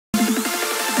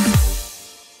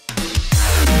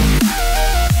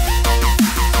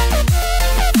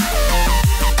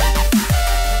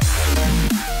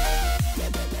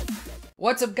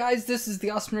What's up, guys? This is the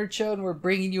Awesome Nerd Show, and we're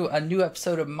bringing you a new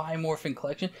episode of my Morphin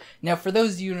collection. Now, for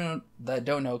those of you that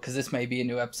don't know, because this may be a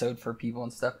new episode for people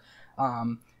and stuff,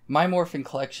 my Morphin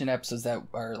collection episodes that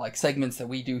are like segments that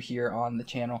we do here on the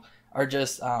channel are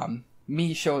just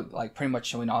me pretty much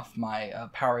showing off my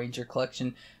Power Ranger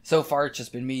collection. So far, it's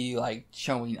just been me like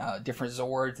showing different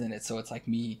Zords in it, so it's like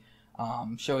me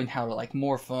showing how to like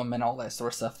morph them and all that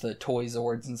sort of stuff, the toy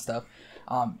Zords and stuff.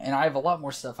 And I have a lot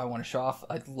more stuff I want to show off,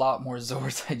 a lot more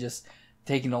Zords. I just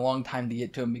taking a long time to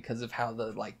get to them because of how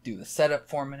the do the setup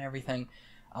for them and everything.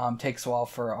 Takes a while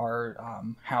for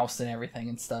our house and everything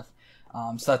and stuff.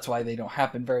 So that's why they don't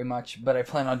happen very much. But I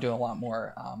plan on doing a lot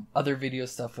more other video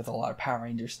stuff with a lot of Power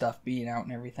Ranger stuff being out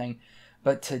and everything.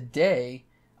 But today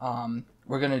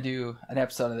we're gonna do an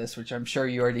episode of this, which I'm sure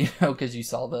you already know because you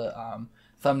saw the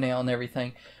thumbnail and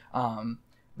everything.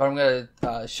 But I'm going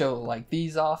to show like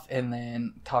these off and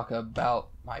then talk about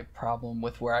my problem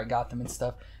with where I got them and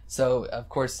stuff. So, of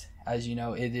course, as you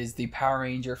know, it is the Power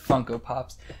Ranger Funko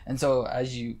Pops. And so,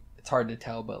 it's hard to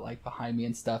tell, but like behind me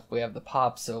and stuff, we have the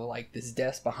Pops. So, like this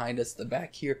desk behind us, the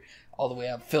back here, all the way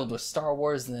up filled with Star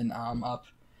Wars. And then up,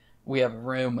 we have a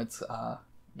room. It's got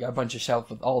a bunch of shelves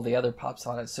with all the other Pops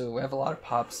on it. So, we have a lot of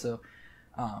Pops. So,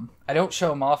 I don't show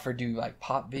them off or do like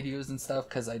Pop videos and stuff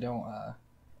because I don't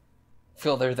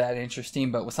feel they're that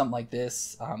interesting. But with something like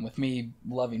this, with me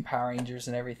loving Power Rangers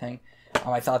and everything,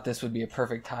 I thought this would be a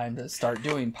perfect time to start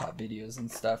doing Pop videos and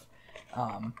stuff.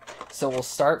 So we'll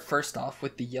start first off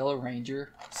with the Yellow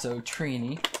Ranger, so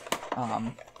Trini.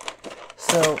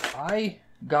 So I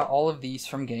got all of these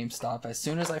from GameStop. As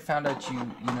soon as I found out you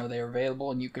know they were available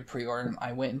and you could pre-order them,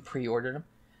 I went and pre-ordered them.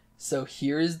 So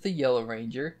here is the Yellow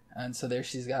Ranger, and so there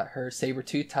she's got her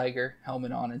saber-tooth tiger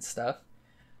helmet on and stuff.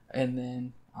 And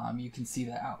then you can see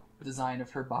the design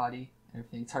of her body and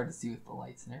everything. It's hard to see with the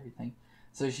lights and everything.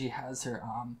 So she has her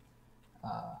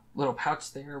little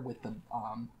pouch there with the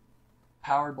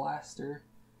power blaster.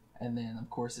 And then, of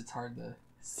course, it's hard to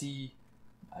see.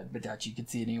 I doubt you could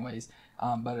see it anyways.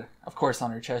 But, of course,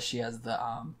 on her chest she has the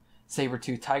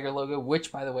saber-tooth tiger logo,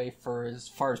 which, by the way, for as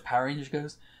far as Power Rangers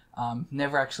goes,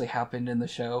 never actually happened in the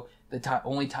show. The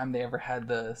only time they ever had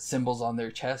the symbols on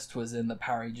their chest was in the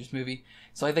Power Rangers movie.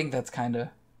 So I think that's kind of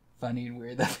funny and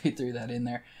weird that they threw that in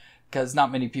there, because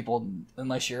not many people,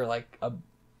 unless you're like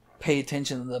pay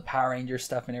attention to the Power Ranger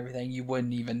stuff and everything, you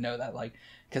wouldn't even know that, like,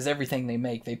 because everything they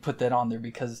make, they put that on there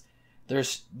because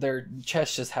their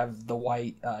chests just have the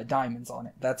white diamonds on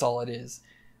it. That's all it is.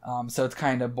 So it's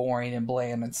kind of boring and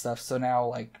bland and stuff. So now,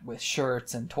 like with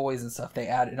shirts and toys and stuff, they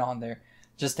add it on there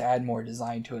just to add more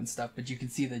design to it and stuff. But you can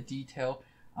see the detail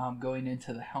going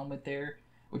into the helmet there,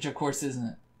 which of course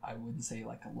isn't, I wouldn't say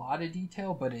like a lot of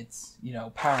detail, but it's,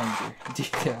 Power Ranger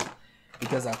detail,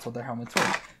 because that's what their helmets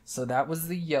were. So that was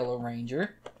the Yellow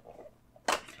Ranger.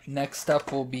 Next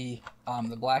up will be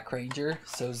the Black Ranger,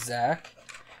 so Zach,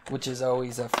 which is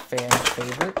always a fan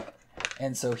favorite.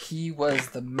 And so he was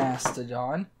the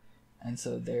Mastodon. And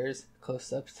so there's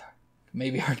close-ups.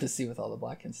 Maybe hard to see with all the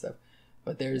black and stuff.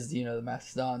 But there's, the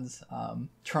Mastodon's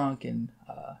trunk and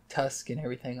tusk and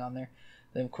everything on there.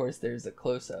 Then, of course, there's a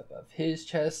close-up of his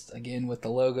chest, again with the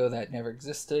logo that never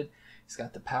existed. He's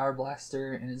got the power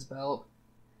blaster in his belt,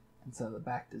 and so the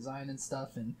back design and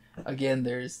stuff. And again,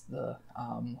 there's the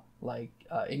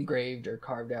engraved or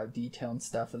carved out detail and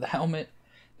stuff of the helmet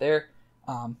there.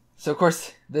 So, of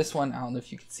course, this one, I don't know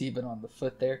if you can see, but on the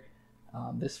foot there,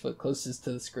 this foot closest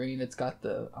to the screen, it's got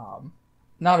the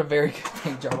not a very good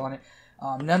paint job on it.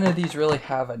 None of these really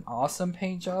have an awesome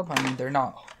paint job. I mean, they're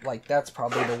not, that's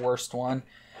probably the worst one.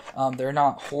 They're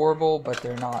not horrible, but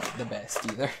they're not the best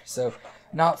either. So,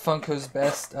 not Funko's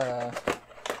best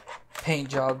paint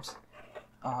jobs.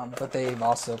 But they've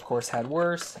also, of course, had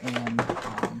worse and,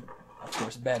 of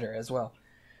course, better as well.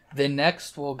 Then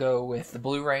next, we'll go with the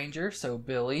Blue Ranger. So,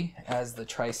 Billy as the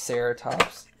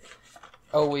Triceratops.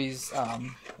 Always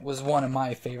was one of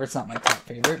my favorites. Not my top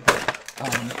favorite,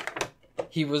 but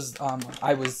he was,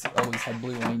 I always had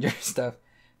Blue Ranger stuff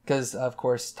because, of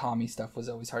course, Tommy stuff was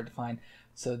always hard to find.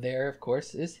 So there, of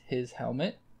course, is his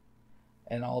helmet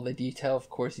and all the detail. Of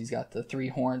course, he's got the 3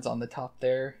 horns on the top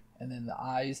there, and then the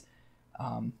eyes,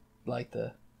 like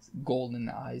the golden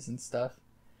eyes and stuff.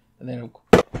 And then,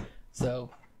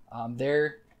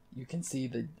 there you can see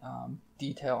the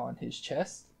detail on his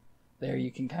chest. There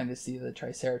you can kind of see the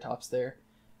Triceratops there.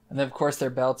 And then, of course, their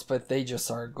belts, but they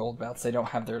just are gold belts. They don't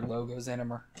have their logos in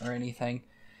them or anything.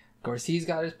 Of course, he's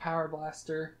got his power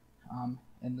blaster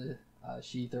and the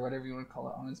sheath or whatever you want to call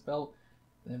it on his belt.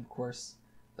 And then, of course,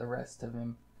 the rest of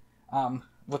him.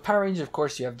 With Power Ranger, of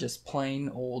course, you have just plain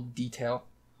old detail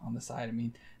on the side. I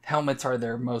mean, helmets are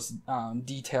their most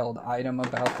detailed item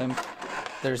about them.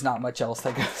 There's not much else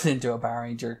that goes into a Power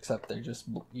Ranger except they're just,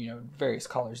 various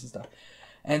colors and stuff.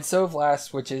 And so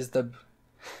last, which is the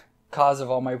cause of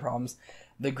all my problems,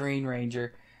 the Green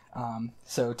Ranger.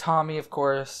 So Tommy, of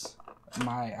course,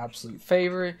 my absolute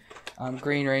favorite.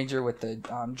 Green Ranger with the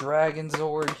Dragon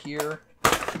Zord here.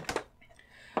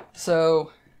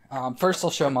 So first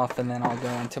I'll show him off and then I'll go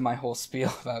into my whole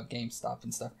spiel about GameStop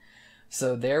and stuff.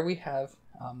 So there we have,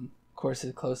 of course,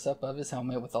 a close-up of his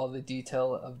helmet with all the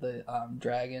detail of the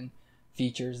dragon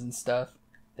features and stuff.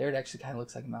 There it actually kind of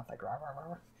looks like a mouth, like rah,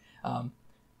 rah, rah.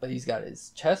 But he's got his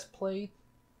chest plate,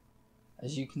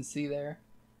 as you can see there.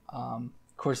 Of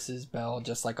course, his bell,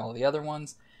 just like all the other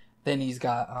ones. Then he's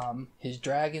got his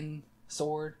dragon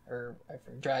sword, or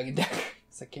dragon dagger.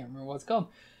 I can't remember what it's called.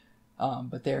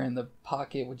 But they're in the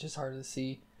pocket, which is hard to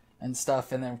see, and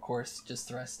stuff. And then, of course, just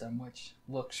the rest of them, which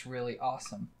looks really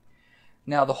awesome.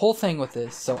 Now, the whole thing with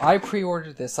this, so I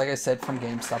pre-ordered this, like I said, from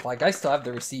GameStop. Like, I still have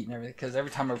the receipt and everything, because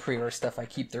every time I pre-order stuff, I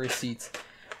keep the receipts.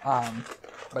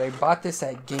 But I bought this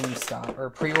at GameStop, or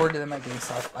pre-ordered them at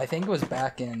GameStop. I think it was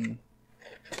back in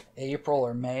April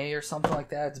or May or something like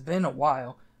that. It's been a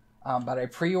while. But I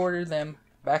pre-ordered them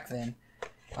back then.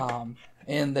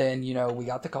 And then, we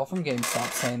got the call from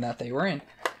GameStop saying that they were in.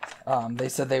 They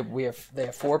said they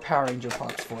have 4 Power Ranger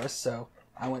Pops for us, so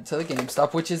I went to the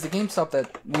GameStop, which is the GameStop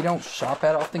that we don't shop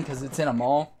at often because it's in a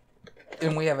mall.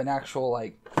 And we have an actual,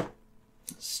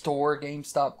 store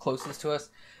GameStop closest to us.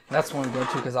 And that's one we go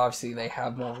to because obviously they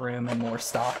have more room and more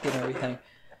stock and everything.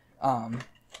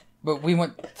 But we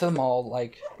went to the mall,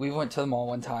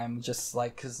 one time, just,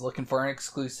 because looking for an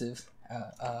exclusive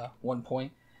at one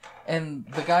point. And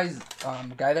the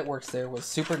guy that works there was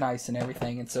super nice and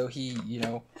everything, and so he,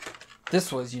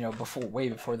 this was, way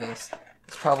before this.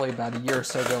 It's probably about a year or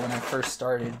so ago when I first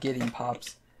started getting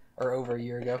Pops, or over a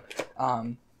year ago.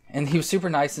 And he was super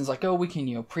nice and was like, oh, we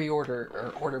can, pre-order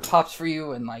or order Pops for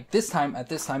you. And at this time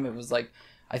it was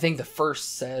I think the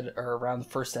first set, or around the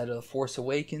first set of the Force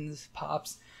Awakens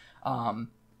Pops.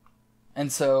 And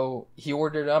so he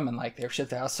ordered them and they were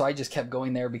shipped out. So I just kept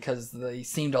going there because they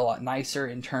seemed a lot nicer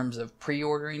in terms of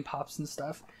pre-ordering Pops and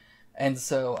stuff. And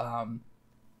so,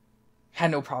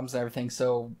 had no problems and everything.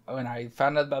 So when I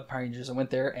found out about Power Rangers, I went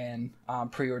there and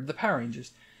pre-ordered the Power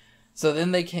Rangers. So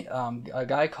then they came, a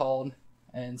guy called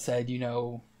and said,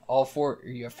 you have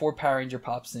 4 Power Ranger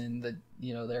Pops in that,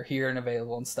 they're here and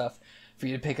available and stuff for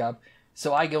you to pick up.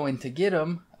 So I go in to get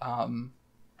them,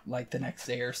 the next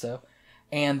day or so.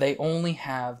 And they only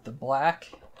have the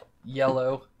black,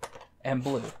 yellow, and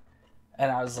blue. And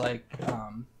I was like,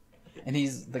 and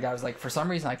the guy was like, for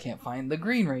some reason I can't find the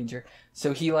Green Ranger.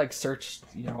 So he searched,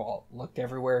 looked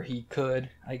everywhere he could,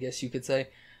 I guess you could say,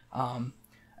 and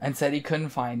said he couldn't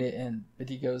find it. But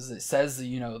he goes, it says,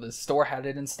 the store had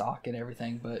it in stock and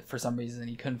everything, but for some reason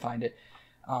he couldn't find it.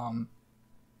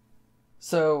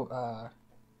 So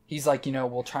he's like,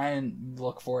 we'll try and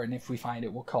look for it, and if we find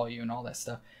it, we'll call you and all that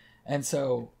stuff. And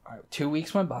so 2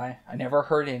 weeks went by. I never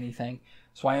heard anything.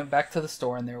 So I went back to the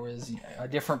store and there was a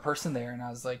different person there. And I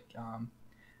was like,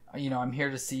 I'm here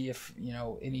to see if,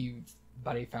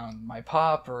 anybody found my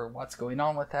Pop or what's going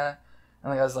on with that.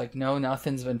 And the guy was like, no,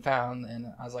 nothing's been found.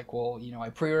 And I was like, well, I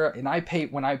pre-order,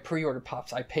 and when I pre-order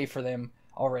Pops, I pay for them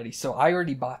already. So I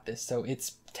already bought this. So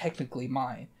it's technically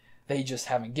mine. They just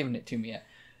haven't given it to me yet.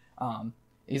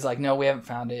 He's like, no, we haven't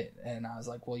found it. And I was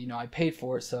like, well, I paid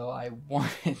for it, so I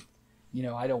wanted,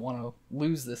 I don't want to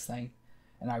lose this thing.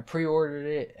 And I pre-ordered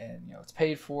it, and, it's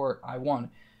paid for. I want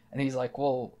it. And he's like,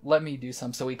 well, let me do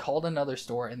some. So he called another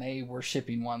store, and they were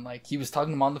shipping one. He was talking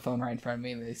to them on the phone right in front of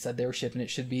me, and they said they were shipping it.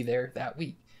 Should be there that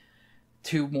week.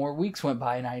 2 more weeks went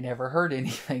by, and I never heard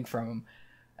anything from him.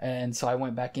 And so I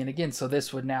went back in again. So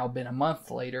this would now have been a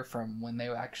month later from when they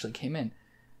actually came in.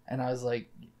 And I was like,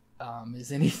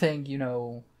 is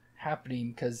anything,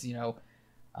 happening? Because,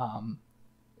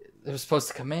 it was supposed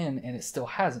to come in and it still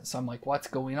hasn't. So I'm like, what's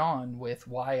going on with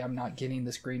why I'm not getting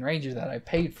this Green Ranger that I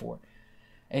paid for?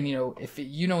 And, if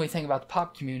you know anything about the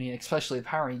Pop community, and especially the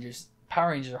Power Rangers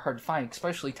are hard to find,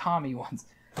 especially Tommy ones.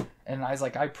 And I was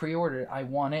like, I pre-ordered it. I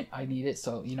want it. I need it.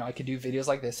 So, I could do videos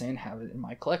like this and have it in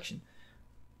my collection.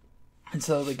 And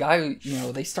so the guy,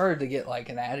 they started to get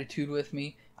an attitude with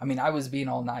me. I mean, I was being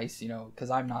all nice, because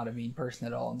I'm not a mean person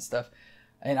at all and stuff.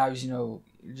 And I was,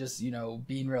 just,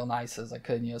 being real nice as I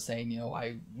could, saying,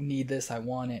 I need this, I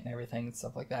want it and everything and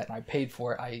stuff like that. And I paid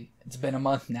for it. It's been a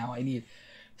month now. I need it.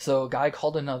 So a guy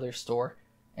called another store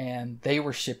and they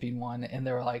were shipping one and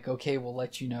they were like, okay, we'll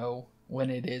let you know when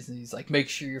it is. And he's like, make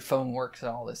sure your phone works and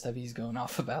all this stuff. He's going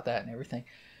off about that and everything.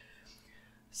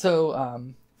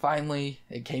 So, finally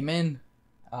it came in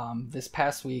this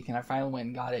past week, and I finally went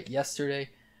and got it yesterday.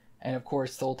 And of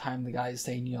course, the whole time the guy's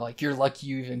saying, you know, like, you're lucky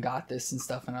you even got this and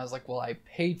stuff. And I was like, well, I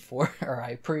paid for it, or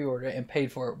I pre-ordered it and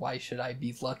paid for it. Why should I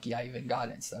be lucky I even got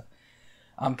it and stuff?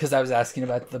 Because I was asking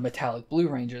about the metallic blue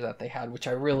Ranger that they had, which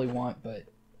I really want, but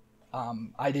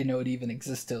I didn't know it even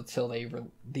existed until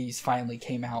these finally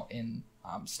came out in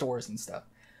stores and stuff.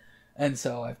 And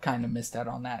so I've kind of missed out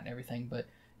on that and everything. But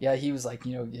yeah, he was like,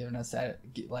 you know, giving us that,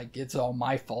 like, it's all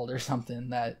my fault or something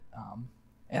that,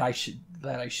 and I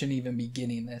shouldn't even be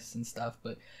getting this and stuff.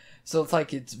 But so it's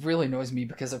like, it really annoys me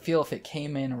because I feel if it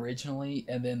came in originally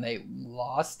and then they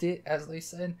lost it, as they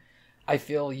said, I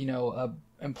feel, you know, a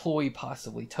employee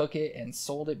possibly took it and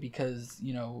sold it, because,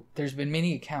 you know, there's been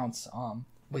many accounts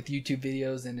with YouTube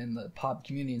videos and in the pop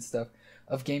community and stuff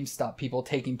of GameStop people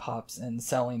taking pops and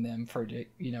selling them for,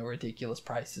 you know, ridiculous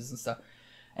prices and stuff.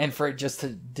 And for it just to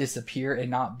disappear and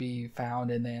not be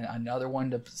found, and then another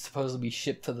one to supposedly be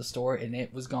shipped to the store and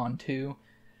it was gone too.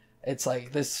 It's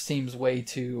like, this seems way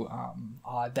too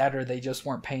odd. That, or they just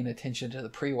weren't paying attention to the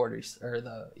pre-orders,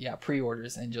 or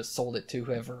pre-orders, and just sold it to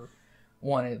whoever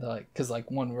wanted, like, because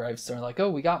like one where I've started like, oh,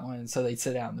 we got one, and so they'd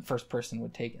sit down and the first person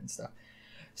would take it and stuff.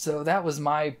 So that was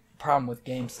my problem with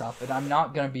GameStop, and I'm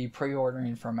not going to be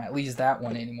pre-ordering from at least that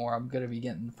one anymore. I'm going to be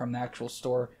getting from the actual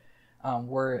store,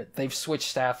 where they've switched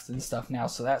staffs and stuff now,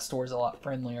 so that store is a lot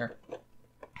friendlier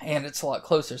and it's a lot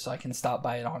closer, so I can stop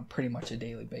by it on pretty much a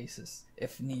daily basis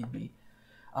if need be.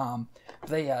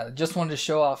 They just wanted to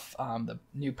show off the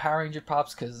new Power Ranger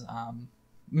Pops, because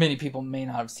many people may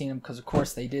not have seen them, because of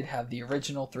course they did have the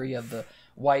original 3 of the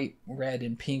white, red,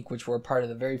 and pink, which were part of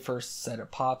the very first set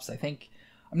of Pops. I think,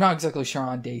 I'm not exactly sure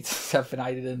on dates and stuff, and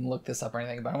I didn't look this up or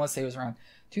anything, but I want to say it was around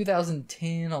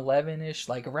 2010, 11-ish,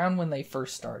 like around when they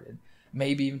first started.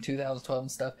 Maybe even 2012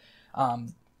 and stuff.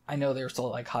 I know they're still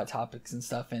like Hot Topics and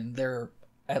stuff, and they're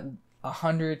at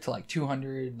 $100 to like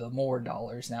 $200 the more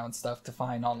dollars now and stuff to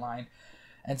find online.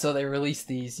 And so they released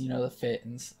these, you know, the fit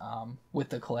and with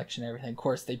the collection and everything. Of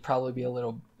course, they'd probably be a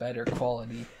little better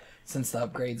quality since the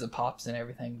upgrades of Pops and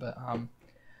everything. But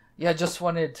yeah, just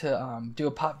wanted to do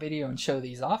a pop video and show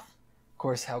these off. Of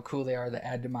course, how cool they are to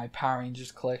add to my Power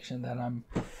Rangers collection that I'm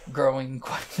growing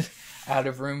quite out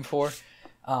of room for.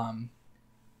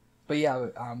 But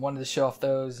yeah, wanted to show off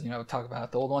those, you know, talk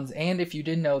about the old ones. And if you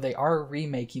didn't know, they are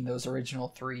remaking those original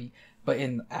 3, but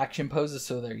in action poses.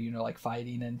 So they're, you know, like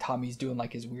fighting, and Tommy's doing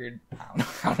like his weird, I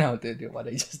don't know what they do, what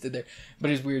I just did there, but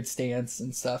his weird stance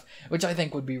and stuff, which I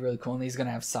think would be really cool. And he's going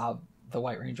to have Sob, the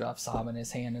White Ranger, have Sob in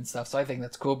his hand and stuff. So I think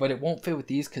that's cool, but it won't fit with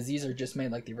these, because these are just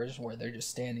made like the original, where they're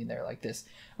just standing there like this,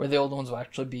 where the old ones will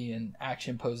actually be in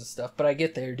action poses stuff. But I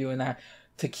get they're doing that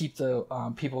to keep the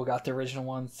people who got the original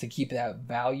ones, to keep that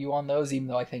value on those, even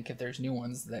though I think if there's new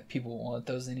ones that people won't want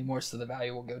those anymore, so the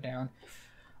value will go down.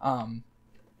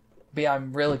 But yeah,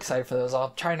 I'm really excited for those.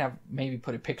 I'll try and maybe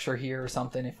put a picture here or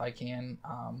something if I can.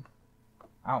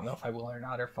 I don't know if I will or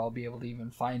not, or if I'll be able to even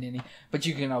find any, but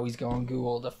you can always go on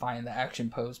Google to find the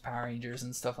action pose Power Rangers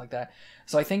and stuff like that.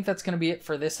 So I think that's going to be it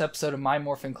for this episode of my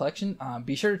Morphin collection.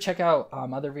 Be sure to check out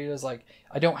other videos. Like,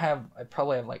 I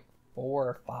probably have like 4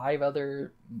 or 5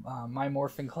 other my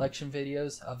Morphin collection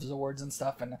videos of Zords and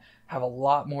stuff, and have a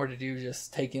lot more to do,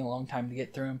 just taking a long time to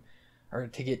get through them, or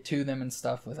to get to them and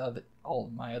stuff, with all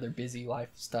of my other busy life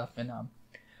stuff. And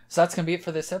so that's gonna be it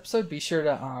for this episode. Be sure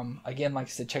to again, like I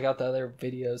said, check out the other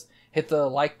videos, hit the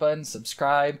like button,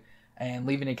 subscribe, and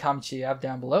leave any comments you have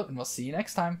down below, and we'll see you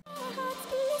next time.